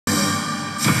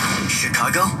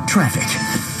Chicago traffic.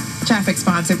 Traffic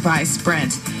sponsored by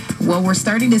Sprint. Well, we're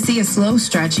starting to see a slow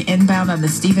stretch inbound on the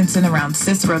Stevenson around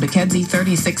Cicero to Kedzie,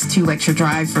 36-2 extra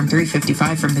drive from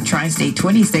 355 from the Tri-State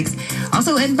 26.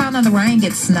 Also inbound on the Ryan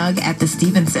gets snug at the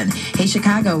Stevenson. Hey,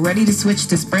 Chicago, ready to switch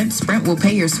to Sprint? Sprint will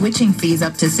pay your switching fees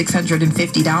up to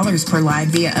 $650 per line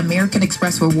via American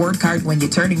Express reward card when you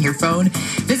turn in your phone.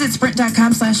 Visit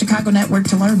sprint.com/Chicago Network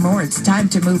to learn more. It's time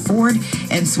to move forward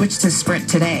and switch to Sprint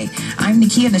today. I'm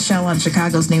Nikia Nichelle on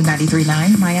Chicago's new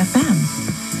 93.9 My FM.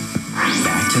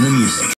 Back to the music.